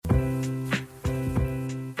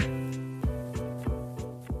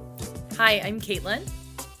Hi, I'm Caitlin.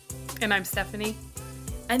 And I'm Stephanie.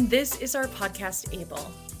 And this is our podcast,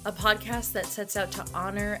 Able, a podcast that sets out to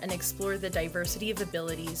honor and explore the diversity of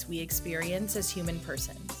abilities we experience as human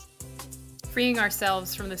persons. Freeing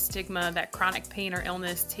ourselves from the stigma that chronic pain or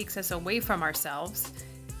illness takes us away from ourselves,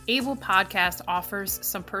 Able Podcast offers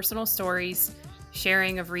some personal stories,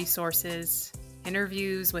 sharing of resources,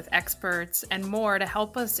 interviews with experts, and more to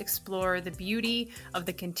help us explore the beauty of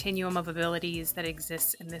the continuum of abilities that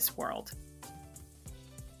exists in this world.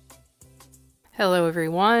 Hello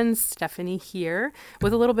everyone, Stephanie here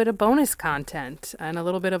with a little bit of bonus content and a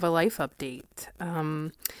little bit of a life update.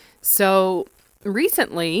 So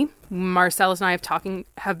recently, Marcellus and I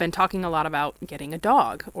have been talking a lot about getting a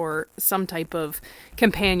dog or some type of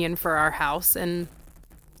companion for our house. And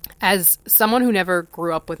as someone who never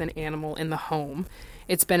grew up with an animal in the home,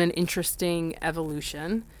 it's been an interesting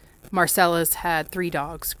evolution. Marcellus had 3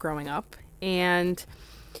 dogs growing up, and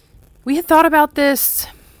we had thought about this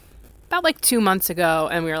about like 2 months ago,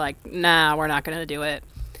 and we were like, nah, we're not going to do it.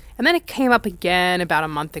 And then it came up again about a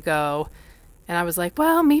month ago, and I was like,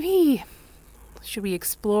 well, maybe should we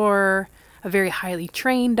explore a very highly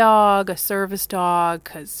trained dog, a service dog,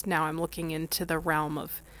 because now I'm looking into the realm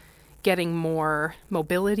of getting more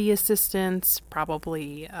mobility assistance,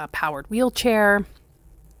 probably a powered wheelchair.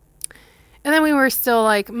 And then we were still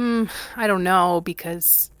like, I don't know,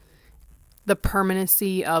 because the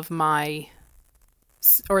permanency of the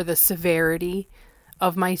severity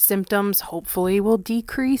of my symptoms hopefully will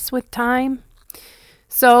decrease with time.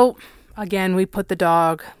 So again, we put the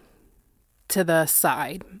dog to the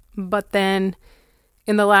side. But then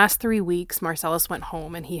in the last 3 weeks, Marcellus went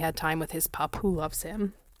home and he had time with his pup who loves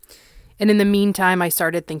him. And in the meantime, I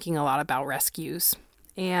started thinking a lot about rescues.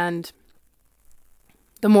 And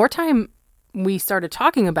the more time we started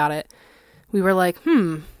talking about it, we were like,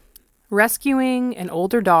 rescuing an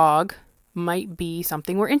older dog might be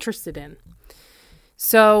something we're interested in.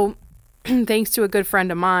 So thanks to a good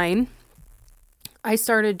friend of mine, I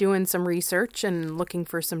started doing some research and looking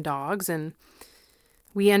for some dogs, and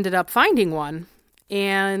we ended up finding one.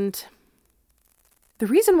 And the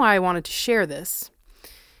reason why I wanted to share this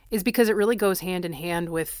is because it really goes hand in hand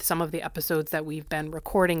with some of the episodes that we've been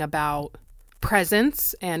recording about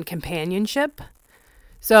presence and companionship.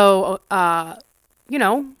 So, 9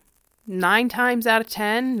 times out of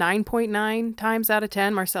 10, 9.9 times out of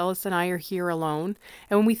 10, Marcellus and I are here alone.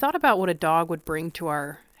 And when we thought about what a dog would bring to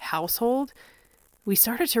our household, we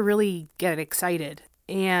started to really get excited.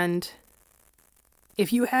 And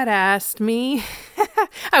if you had asked me,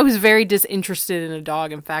 I was very disinterested in a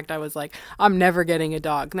dog. In fact, I was like, I'm never getting a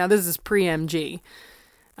dog. Now, this is pre-MG.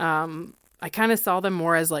 I kind of saw them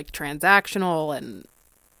more as like transactional and,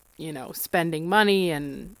 spending money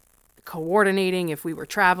and coordinating if we were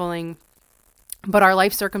traveling. But our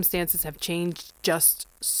life circumstances have changed just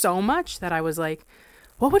so much that I was like,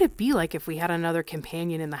 what would it be like if we had another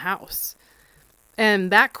companion in the house?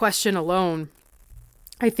 And that question alone,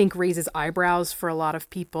 I think, raises eyebrows for a lot of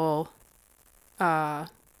people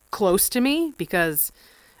close to me, because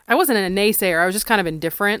I wasn't a naysayer. I was just kind of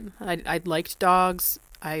indifferent. I liked dogs.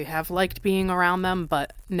 I have liked being around them,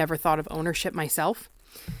 but never thought of ownership myself.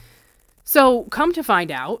 So come to find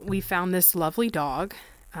out, we found this lovely dog,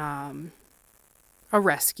 a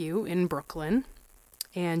rescue in Brooklyn,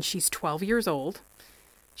 and she's 12 years old.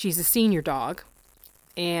 She's a senior dog,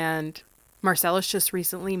 and Marcellus just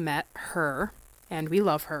recently met her, and we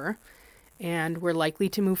love her, and we're likely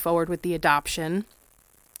to move forward with the adoption.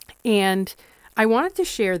 And I wanted to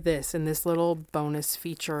share this in this little bonus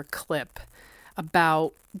feature clip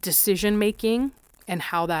about decision making and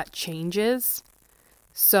how that changes.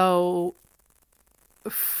 So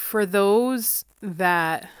for those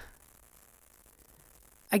that,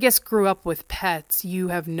 I guess, grew up with pets, you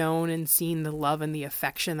have known and seen the love and the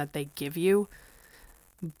affection that they give you.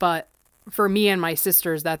 But for me and my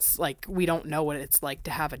sisters, that's like, we don't know what it's like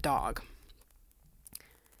to have a dog.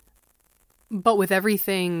 But with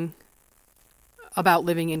everything about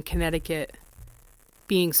living in Connecticut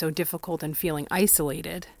being so difficult and feeling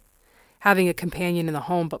isolated, having a companion in the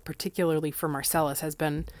home, but particularly for Marcellus, has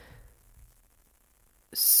been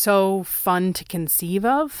so fun to conceive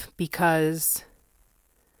of, because,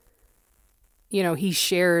 he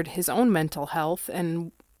shared his own mental health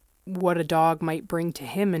and what a dog might bring to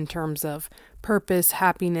him in terms of purpose,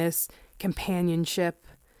 happiness, companionship,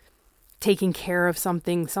 taking care of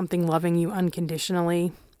something loving you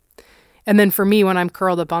unconditionally. And then for me, when I'm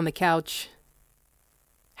curled up on the couch,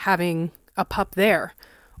 having a pup there,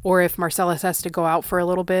 or if Marcellus has to go out for a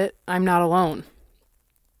little bit, I'm not alone.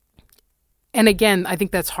 And again, I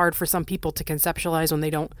think that's hard for some people to conceptualize when they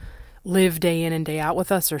don't live day in and day out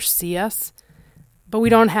with us or see us, but we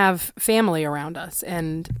don't have family around us,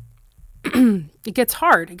 and it gets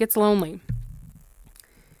hard. It gets lonely.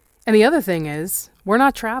 And the other thing is, we're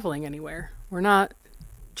not traveling anywhere. We're not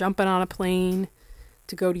jumping on a plane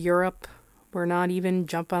to go to Europe. We're not even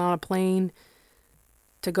jumping on a plane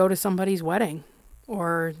to go to somebody's wedding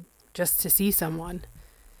or just to see someone.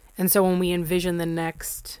 And so when we envision the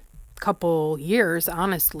next couple years,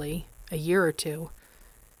 honestly, a year or two,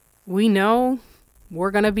 we know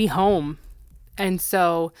we're going to be home. And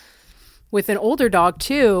so with an older dog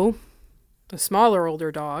too, a smaller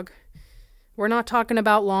older dog, we're not talking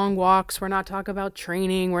about long walks. We're not talking about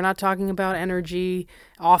training. We're not talking about energy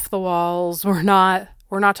off the walls. We're not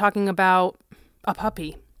talking about a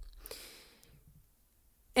puppy.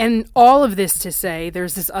 And all of this to say,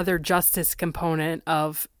 there's this other justice component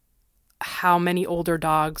of how many older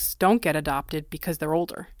dogs don't get adopted because they're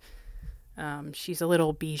older. She's a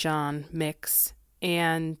little Bichon mix,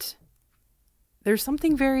 and there's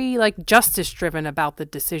something very justice driven about the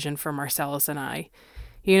decision for Marcellus and I.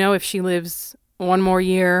 You know, if she lives 1 more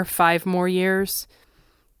year, 5 more years,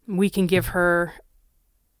 we can give her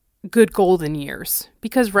good golden years.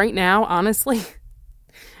 Because right now, honestly,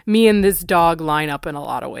 me and this dog line up in a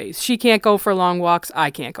lot of ways. She can't go for long walks.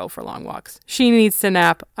 I can't go for long walks. She needs to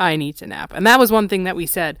nap. I need to nap. And that was one thing that we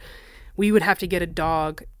said. We would have to get a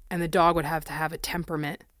dog, and the dog would have to have a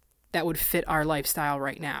temperament that would fit our lifestyle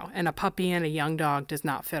right now. And a puppy and a young dog does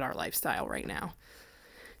not fit our lifestyle right now.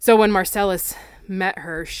 So when Marcellus met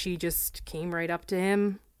her, she just came right up to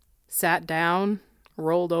him, sat down,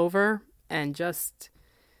 rolled over, and just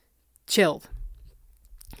chilled.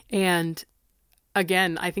 And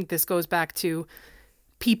again, I think this goes back to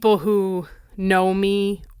people who know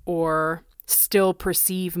me or still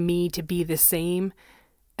perceive me to be the same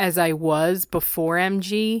as I was before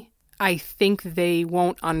MG. I think they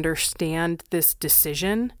won't understand this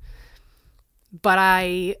decision, but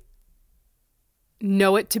I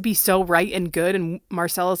know it to be so right and good. And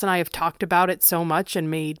Marcellus and I have talked about it so much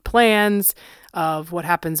and made plans of what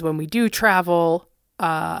happens when we do travel,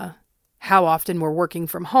 how often we're working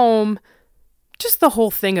from home, just the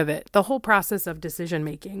whole thing of it, the whole process of decision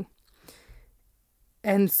making.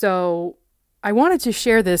 And so I wanted to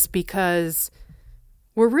share this because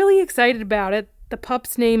we're really excited about it. The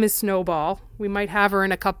pup's name is Snowball. We might have her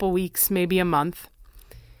in a couple weeks, maybe a month.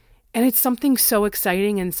 And it's something so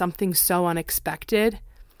exciting and something so unexpected.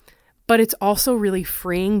 But it's also really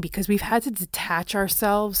freeing because we've had to detach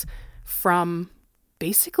ourselves from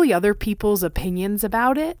basically other people's opinions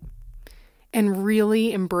about it and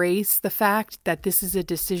really embrace the fact that this is a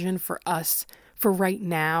decision for us, for right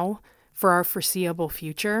now, for our foreseeable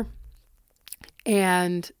future.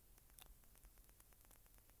 And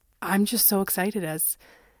I'm just so excited as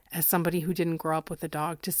somebody who didn't grow up with a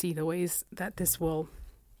dog to see the ways that this will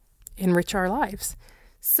enrich our lives.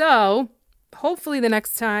 So hopefully the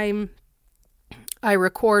next time I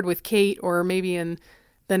record with Kate, or maybe in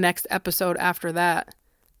the next episode after that,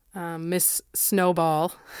 Miss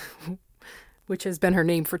Snowball, which has been her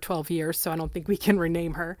name for 12 years, so I don't think we can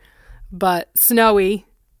rename her, but Snowy,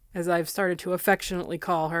 as I've started to affectionately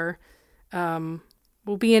call her,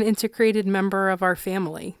 will be an integrated member of our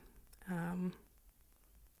family.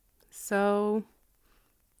 So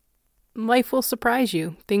life will surprise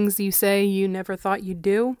you. Things you say you never thought you'd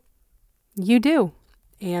do, you do.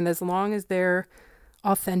 And as long as they're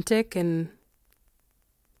authentic and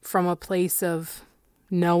from a place of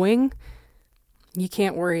knowing, you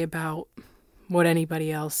can't worry about what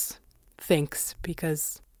anybody else thinks,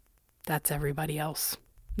 because that's everybody else,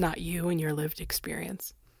 not you and your lived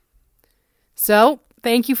experience. So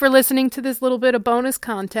thank you for listening to this little bit of bonus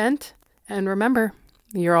content. And remember,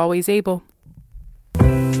 you're always able.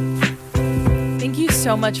 Thank you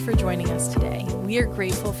so much for joining us today. We are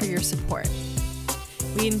grateful for your support.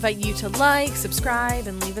 We invite you to like, subscribe,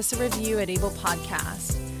 and leave us a review at Able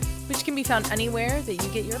Podcast, which can be found anywhere that you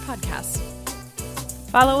get your podcasts.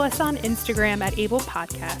 Follow us on Instagram at Able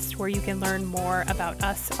Podcast, where you can learn more about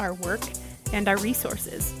us, our work, and our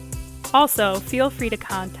resources. Also, feel free to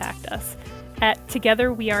contact us at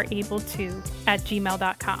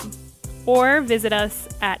togetherweareable2@gmail.com or visit us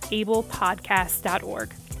at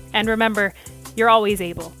ablepodcast.org. And remember, you're always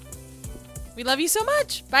able. We love you so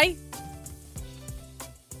much. Bye.